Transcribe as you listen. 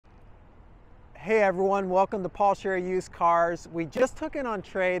Hey everyone, welcome to Paul Share Used Cars. We just took in on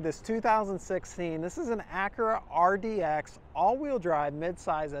trade this 2016. This is an Acura RDX all-wheel drive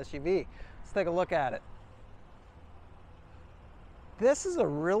mid-size SUV. Let's take a look at it. This is a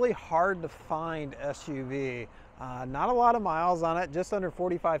really hard to find SUV. Not a lot of miles on it, just under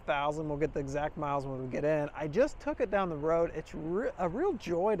 45,000. We'll get the exact miles when we get in. I just took it down the road. It's a real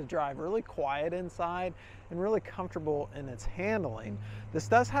joy to drive, really quiet inside and really comfortable in its handling. This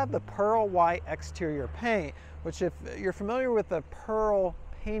does have the pearl white exterior paint, which if you're familiar with the pearl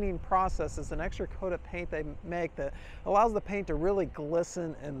painting process, is an extra coat of paint they make that allows the paint to really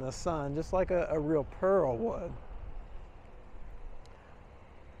glisten in the sun, just like a real pearl would.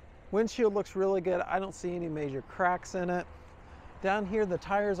 Windshield looks really good. I don't see any major cracks in it. Down here, the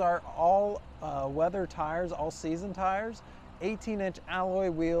tires are all weather tires, all season tires, 18-inch alloy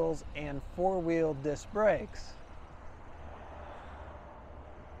wheels and four-wheel disc brakes.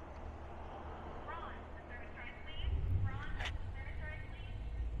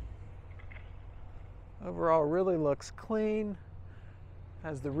 Overall, really looks clean.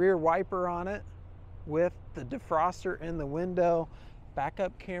 Has the rear wiper on it with the defroster in the window.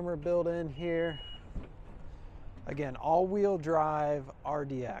 Backup camera built in here. Again, all-wheel drive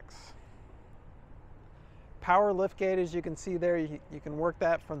RDX. Power liftgate, as you can see there, you can work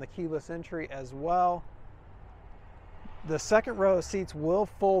that from the keyless entry as well. The second row of seats will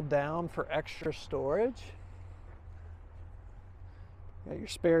fold down for extra storage. Got your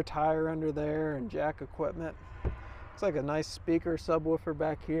spare tire under there and jack equipment. Looks like a nice speaker subwoofer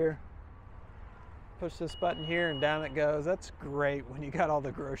back here. Push this button here and down it goes. That's great when you got all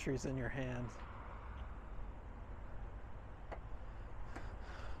the groceries in your hands.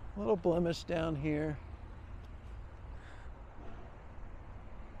 A little blemish down here.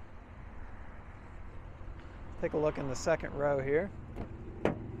 Take a look in the second row here.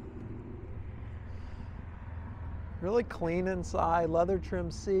 Really clean inside, leather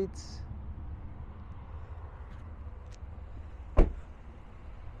trim seats.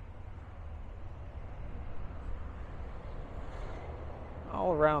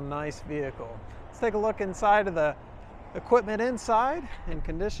 All around nice vehicle. Let's take a look inside of the equipment inside in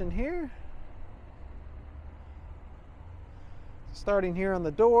condition here. Starting here on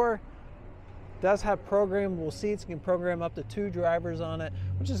the door, does have programmable seats. You can program up to 2 drivers on it,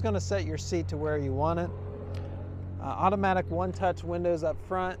 which is going to set your seat to where you want it. Automatic one-touch windows up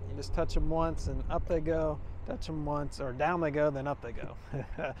front. You just touch them once and up they go. Touch them once, or down they go, then up they go.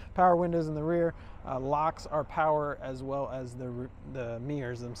 Power windows in the rear. Locks are power as well as the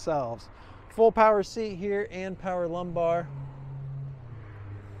mirrors themselves. Full power seat here and power lumbar.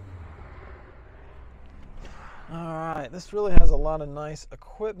 All right, this really has a lot of nice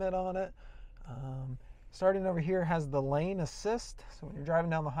equipment on it. Starting over here has the lane assist. So when you're driving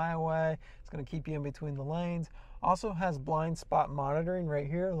down the highway, it's going to keep you in between the lanes. Also has blind spot monitoring right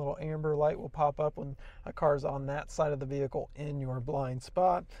here. A little amber light will pop up when a car's on that side of the vehicle in your blind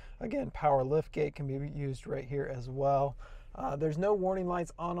spot. Again, power liftgate can be used right here as well. There's no warning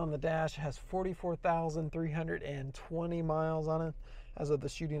lights on the dash. It has 44,320 miles on it as of the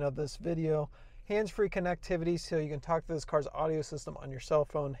shooting of this video. Hands-free connectivity, so you can talk to this car's audio system on your cell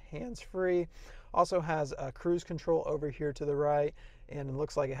phone hands-free. Also has cruise control over here to the right, and it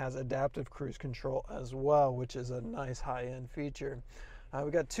looks like it has adaptive cruise control as well, which is a nice high-end feature.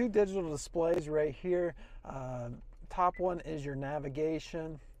 We've got 2 digital displays right here. Top one is your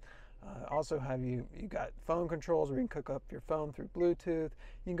navigation. Also have you got phone controls where you can hook up your phone through Bluetooth.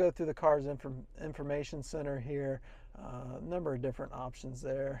 You can go through the car's information center here. A number of different options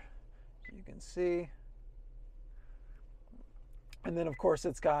there, you can see. And then of course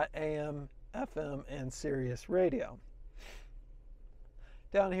it's got AM, FM, and Sirius radio.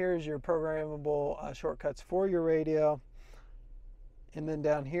 Down here is your programmable shortcuts for your radio. And then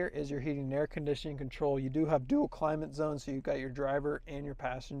down here is your heating and air conditioning control. You do have dual climate zones, so you've got your driver and your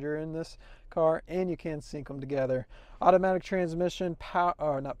passenger in this car, and you can sync them together. Automatic transmission,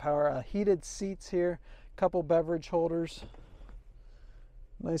 heated seats here, couple beverage holders.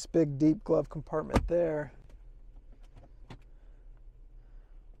 Nice big deep glove compartment there.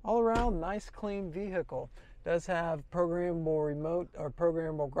 All around, nice clean vehicle. Does have programmable remote or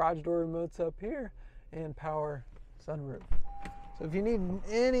programmable garage door remotes up here and power sunroof. So if you need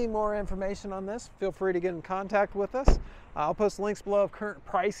any more information on this, feel free to get in contact with us. I'll post links below of current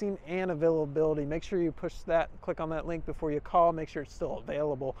pricing and availability. Make sure you push that, click on that link before you call. Make sure it's still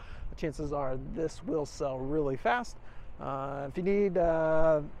available. The chances are this will sell really fast. If you need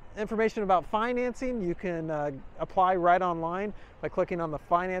information about financing, you can apply right online by clicking on the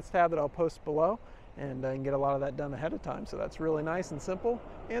finance tab that I'll post below, and you can get a lot of that done ahead of time. So that's really nice and simple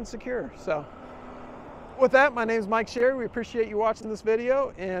and secure. So with that, my name is Mike Sherry. We appreciate you watching this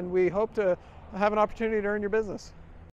video, and we hope to have an opportunity to earn your business.